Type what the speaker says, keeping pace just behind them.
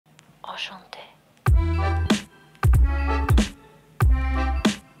Enchanté.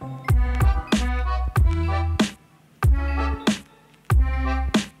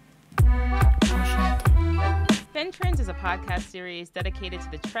 FinTrends is a podcast series dedicated to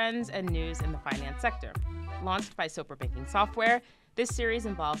the trends and news in the finance sector. Launched by Soper Banking Software, this series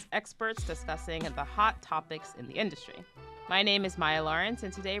involves experts discussing the hot topics in the industry. My name is Maya Lawrence,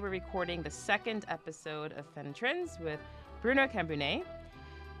 and today we're recording the second episode of FinTrends with Bruno Cambounet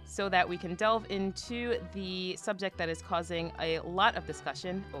so that we can delve into the subject that is causing a lot of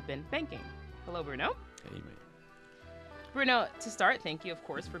discussion, open banking. Hello, Bruno. Hey, man. Bruno, to start, thank you, of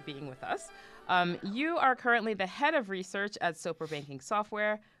course, for being with us. You are currently the head of research at Soper Banking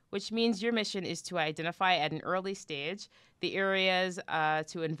Software, which means your mission is to identify at an early stage the areas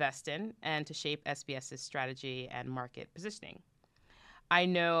to invest in and to shape SBS's strategy and market positioning. I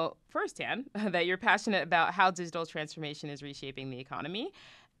know firsthand that you're passionate about how digital transformation is reshaping the economy,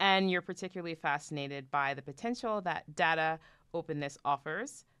 and you're particularly fascinated by the potential that data openness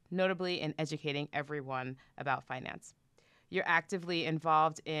offers, notably in educating everyone about finance. You're actively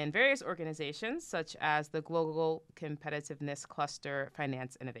involved in various organizations, such as the Global Competitiveness Cluster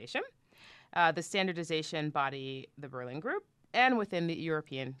Finance Innovation, the standardization body, the Berlin Group, and within the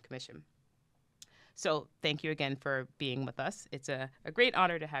European Commission. So thank you again for being with us. It's a great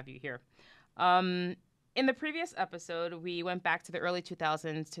honor to have you here. In the previous episode, we went back to the early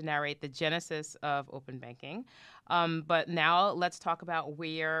 2000s to narrate the genesis of open banking. But now let's talk about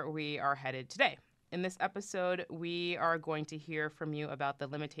where we are headed today. In this episode, we are going to hear from you about the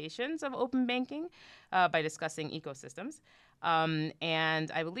limitations of open banking by discussing ecosystems.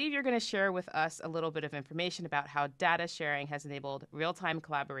 And I believe you're going to share with us a little bit of information about how data sharing has enabled real-time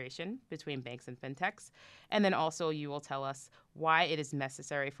collaboration between banks and fintechs. And then also you will tell us why it is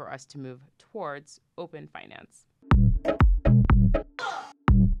necessary for us to move towards open finance.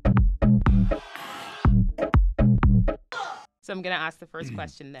 So I'm going to ask the first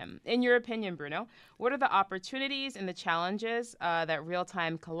question then. In your opinion, Bruno, what are the opportunities and the challenges that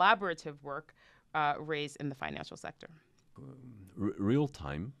real-time collaborative work raise in the financial sector?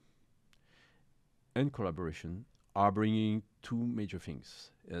 Real-time and collaboration are bringing two major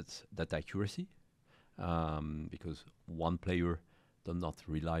things. It's data accuracy, because one player does not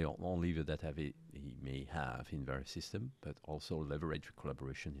rely on only the data he may have in various systems, but also leverage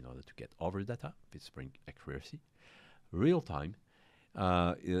collaboration in order to get over data, which brings accuracy. Real-time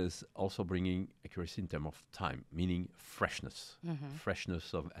is also bringing accuracy in terms of time, meaning freshness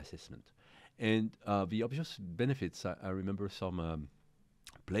of assessment. And the obvious benefits, I remember some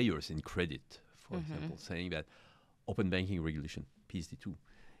players in credit, for example, saying that open banking regulation, PSD2,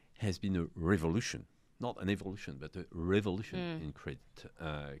 has been a revolution, not an evolution, but a revolution in credit.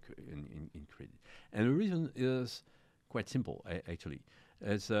 In credit. And the reason is quite simple, actually.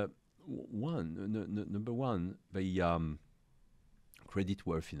 It's number one, the credit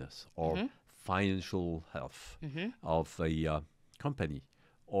worthiness or financial health of a company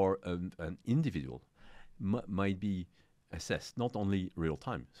or an individual might be assessed not only real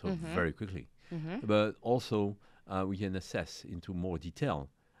time, so very quickly, but also we can assess into more detail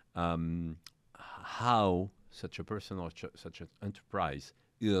how such a person or such an enterprise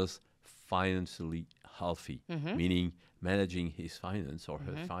is financially healthy, meaning managing his finance or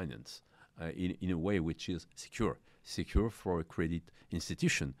her finance in a way which is secure for a credit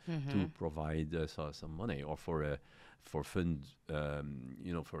institution to provide some money, or for fund,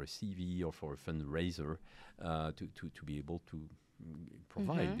 for a CV or for a fundraiser to be able to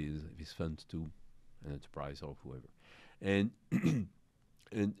provide these funds to an enterprise or whoever. And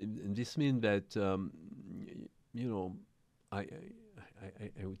and this means that I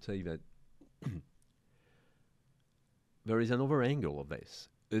would say that there is another angle of this.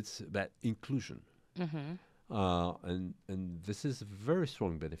 It's that inclusion. And this is a very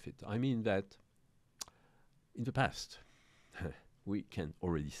strong benefit. I mean that in the past, we can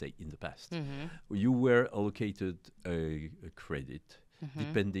already say in the past, you were allocated a credit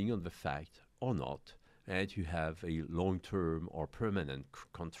depending on the fact or not that you have a long-term or permanent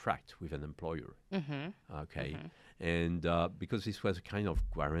contract with an employer. Okay. And because this was a kind of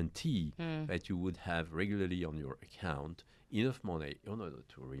guarantee that you would have regularly on your account enough money in order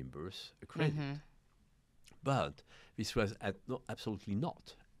to reimburse a credit. But this was absolutely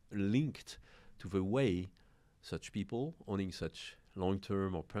not linked to the way such people owning such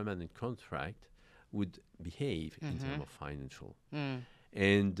long-term or permanent contract would behave in terms of financial.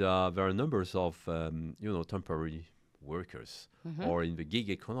 And there are numbers of temporary workers or in the gig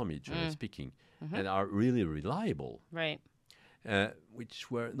economy, generally speaking, that are really reliable, Right. Which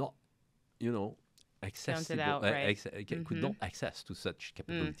were not, accessible, out, right. could not access to such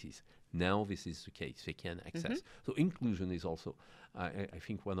capabilities. Now this is the case; they can access. So inclusion is also, I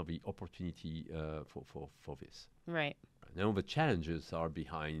think, one of the opportunity for this. Right. Now the challenges are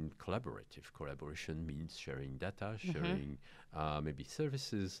behind collaborative. Collaboration means sharing data, sharing maybe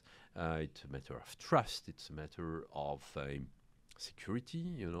services. It's a matter of trust. It's a matter of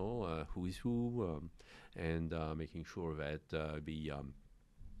security. Who is who, and making sure that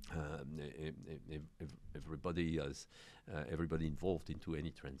everybody everybody involved into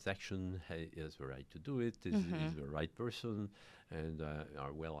any transaction has the right to do it, is the right person, and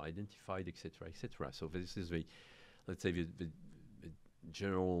are well identified, etc., etc. So this is the, let's say, the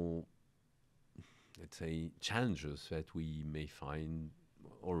general, let's say, challenges that we may find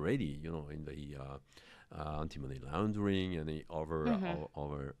already, in the anti-money laundering and the other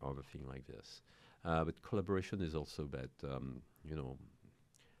thing like this. But collaboration is also about,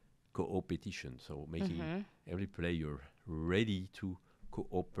 co-opetition, so making every player ready to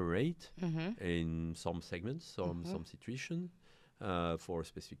cooperate in some segments, some situation for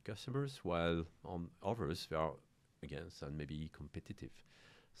specific customers, while on others they are against and maybe competitive.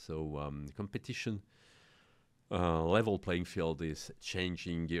 So competition, level playing field is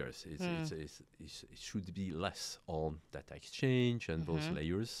changing gears. It should be less on data exchange and those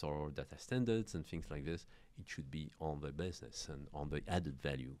layers or data standards and things like this. It should be on the business and on the added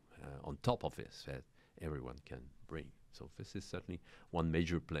value on top of this that everyone can bring. So this is certainly one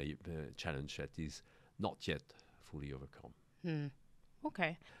major challenge that is not yet fully overcome.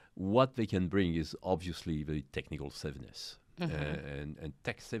 Okay. What they can bring is obviously the technical savviness. And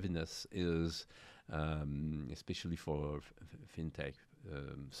tech savviness is, especially for fintech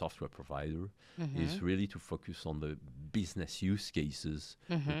software provider, is really to focus on the business use cases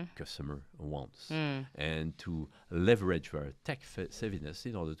the customer wants and to leverage their tech savviness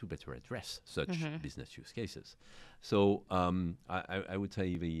in order to better address such business use cases. So I would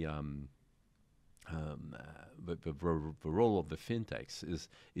say the role of the fintechs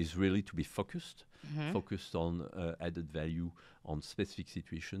is really to be focused on added value on specific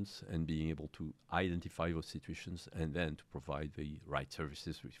situations and being able to identify those situations and then to provide the right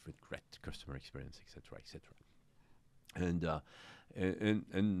services with great customer experience, etc., etc. And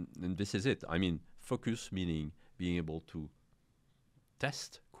this is it. I mean, focus meaning being able to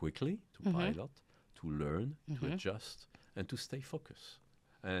test quickly, to pilot, to learn, to adjust, and to stay focused.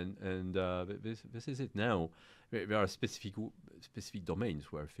 And this is it. Now there are specific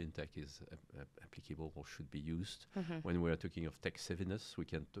domains where fintech is applicable or should be used. When we are talking of tech savviness, we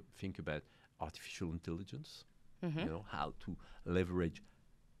can think about artificial intelligence. How to leverage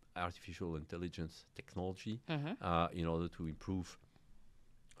artificial intelligence technology in order to improve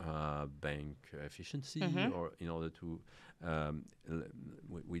bank efficiency, or in order to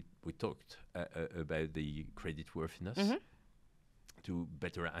we talked about the creditworthiness. To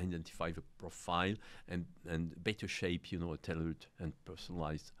better identify the profile and better shape, a tailored and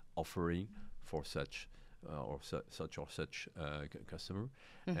personalized offering for such customer.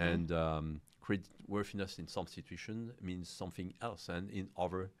 And creditworthiness in some situation means something else, and in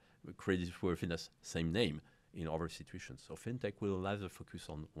other, creditworthiness, same name in other situations. So fintech will rather focus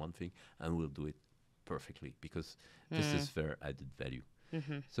on one thing and will do it perfectly because this is their added value.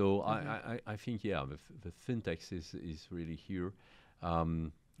 So I think, the fintechs is really here.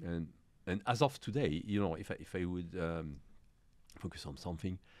 And as of today, if I would focus on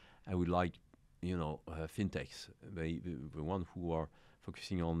something, I would like, fintechs, the one who are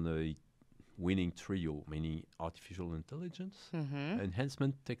focusing on the winning trio, meaning artificial intelligence,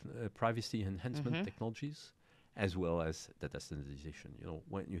 enhancement, privacy enhancement technologies, as well as data standardization.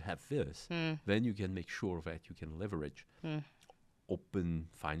 When you have this, then you can make sure that you can leverage open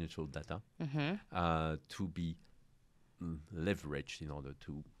financial data to be leveraged in order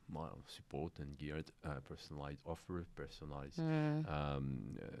to support and geared personalized offer, personalized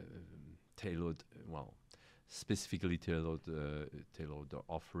tailored, specifically tailored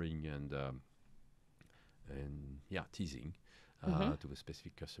offering and teasing to the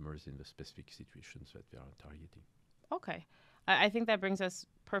specific customers in the specific situations that they are targeting. Okay. I think that brings us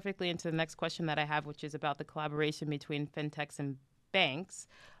perfectly into the next question that I have, which is about the collaboration between fintechs and banks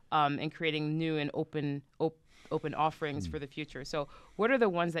and creating new and open offerings for the future. So what are the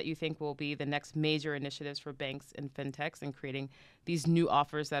ones that you think will be the next major initiatives for banks and fintechs in creating these new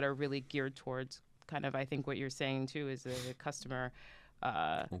offers that are really geared towards kind of, I think what you're saying too, is the customer,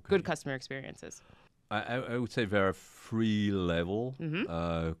 good customer experiences? I would say there are three levels,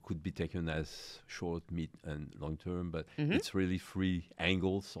 could be taken as short, mid, and long term, but it's really three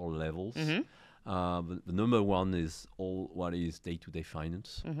angles or levels. The number one is all what is day-to-day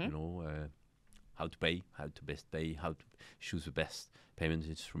finance, how to pay, how to best pay, how to choose the best payment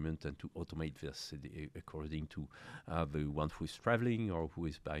instrument, and to automate this according to the one who is traveling or who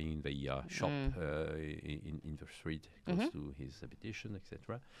is buying the shop in the street close to his habitation,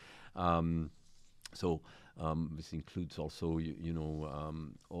 etc. So this includes also,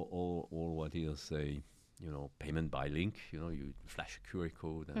 all what is a, payment by link. You flash a QR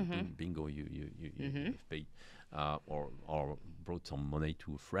code and bingo, you've paid, or brought some money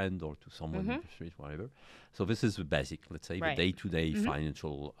to a friend or to someone in the street, whatever. So this is the basic, let's say, the day-to-day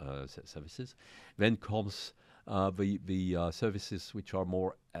financial services. Then comes the services which are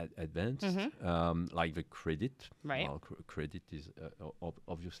more advanced, like the credit. Right. Well, credit is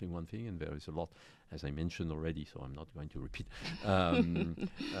obviously one thing, and there is a lot, as I mentioned already, so I'm not going to repeat,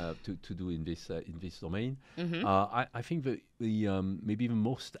 to do in this domain. I think the maybe the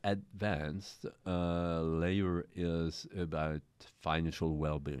most advanced layer is about financial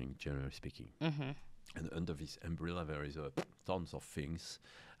well-being, generally speaking. And under this umbrella, there is tons of things.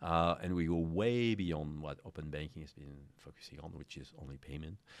 And we go way beyond what open banking has been focusing on, which is only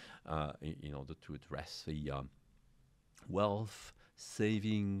payment, in order to address the wealth,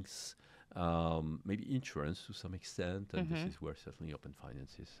 savings, maybe insurance to some extent. And this is where certainly open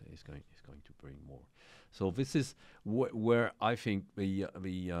finance is going to bring more. So this is where I think the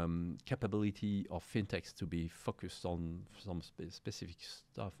capability of fintechs to be focused on some specific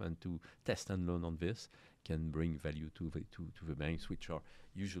stuff and to test and learn on this can bring value to the banks, which are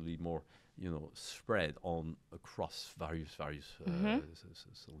usually more spread on across various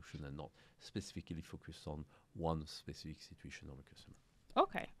solutions and not specifically focused on one specific situation of a customer.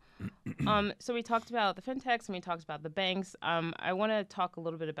 Okay. So we talked about the fintechs and we talked about the banks. I want to talk a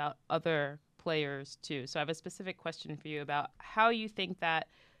little bit about other players too. So I have a specific question for you about how you think that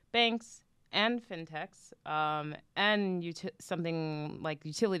banks and fintechs and something like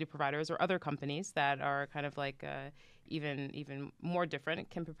utility providers or other companies that are kind of like even more different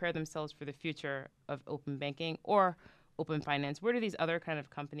can prepare themselves for the future of open banking or open finance. Where do these other kind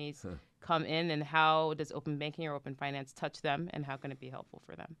of companies come in, and how does open banking or open finance touch them, and how can it be helpful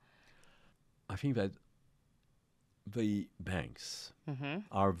for them? I think that the banks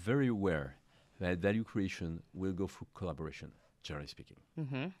are very aware that value creation will go through collaboration, generally speaking.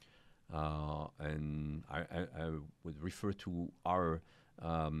 And I would refer to our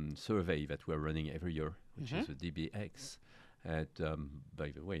survey that we're running every year, which is the DBX.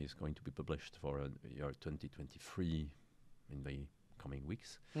 By the way, is going to be published for year 2023 in the coming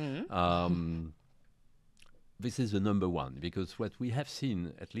weeks. This is the number one, because what we have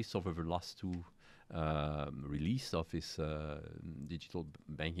seen, at least over the last two release of this digital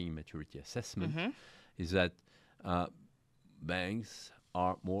banking maturity assessment, is that banks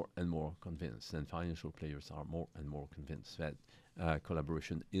are more and more convinced, and financial players are more and more convinced that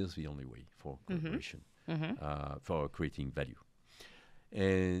collaboration is the only way for collaboration, for creating value.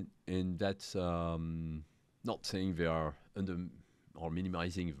 And that's not saying they are under or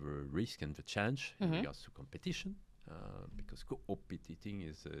minimizing the risk and the challenge in regards to competition, because competing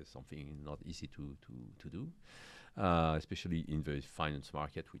is something not easy to do, especially in the finance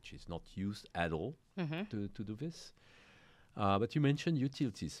market, which is not used at all to do this. But you mentioned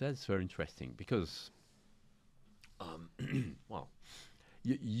utilities. That's very interesting because,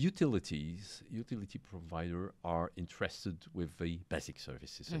 utility provider are interested with the basic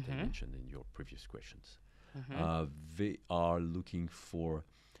services that I mentioned in your previous questions. They are looking for,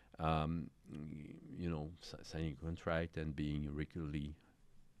 signing a contract and being regularly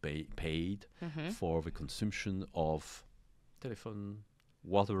paid for the consumption of telephone,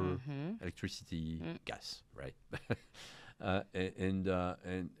 water, electricity, gas, right? And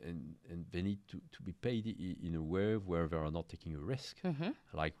they need to be paid in a way where they are not taking a risk,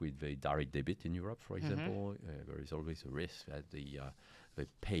 like with the direct debit in Europe, for example. There is always a risk that the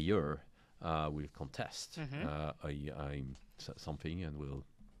payer will contest something and will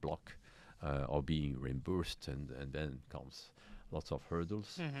block or being reimbursed, and then comes lots of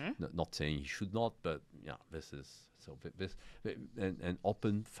hurdles. Not saying he should not, but yeah, this is so. And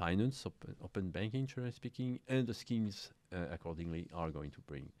open finance, open banking, generally speaking, and the schemes accordingly are going to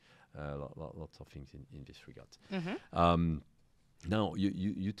bring lots of things in this regard. Now,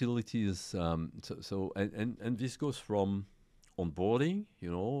 utilities. And this goes from onboarding.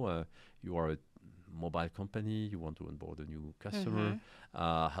 You are a mobile company, you want to onboard a new customer,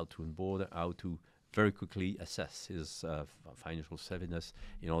 how to onboard, how to very quickly assess his financial savviness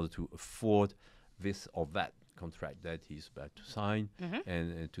in order to afford this or that contract that he's about to sign,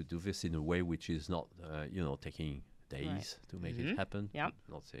 and to do this in a way which is not, taking days to make it happen, Yep.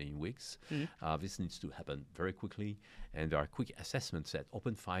 not saying weeks. This needs to happen very quickly, and there are quick assessments that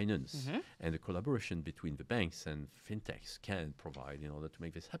open finance and the collaboration between the banks and fintechs can provide in order to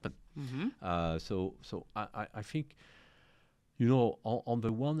make this happen. So I think, on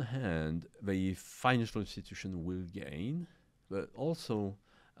the one hand, the financial institution will gain, but also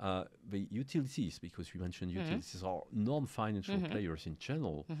the utilities, because we mentioned utilities are non-financial players in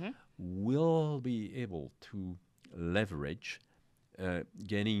general, will be able to leverage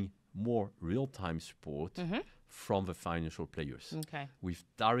getting more real-time support from the financial players with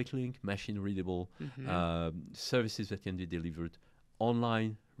direct link, machine-readable services that can be delivered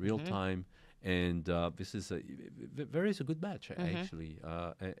online, real-time, and this is there is a good match actually,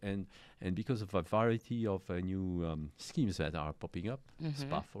 and because of a variety of new schemes that are popping up,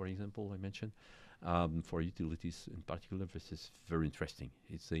 SPA, for example, I mentioned, for utilities in particular, this is very interesting.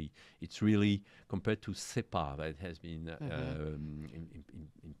 It's really, compared to SEPA that has been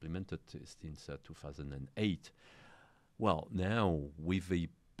implemented since 2008. Well, now with the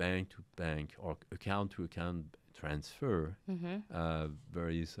bank-to-bank or account-to-account transfer, there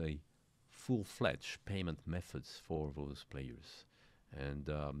is a full-fledged payment methods for those players. And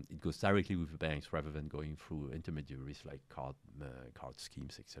it goes directly with the banks rather than going through intermediaries like card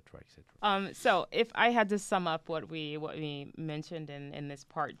schemes, etc., etc. So if I had to sum up what we mentioned in this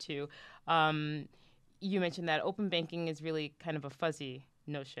part two, you mentioned that open banking is really kind of a fuzzy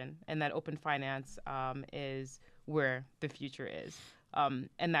notion, and that open finance is where the future is.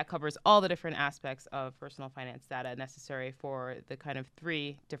 And that covers all the different aspects of personal finance data necessary for the kind of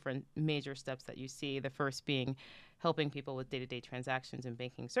three different major steps that you see. The first being helping people with day-to-day transactions and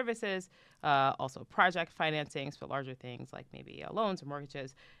banking services, also project financings for larger things like maybe loans or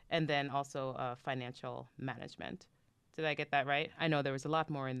mortgages, and then also financial management. Did I get that right? I know there was a lot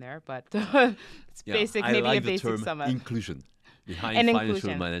more in there, but it's basic, maybe I like a basic the term sum up. Inclusion. Behind And financial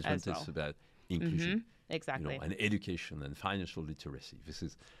inclusion management, as well. it's about inclusion. Exactly. And education and financial literacy. This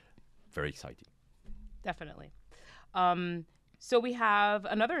is very exciting. Definitely. So we have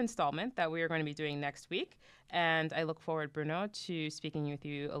another installment that we are going to be doing next week. And I look forward, Bruno, to speaking with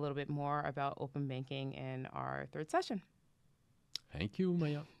you a little bit more about open banking in our third session. Thank you,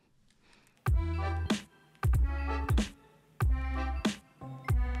 Maya.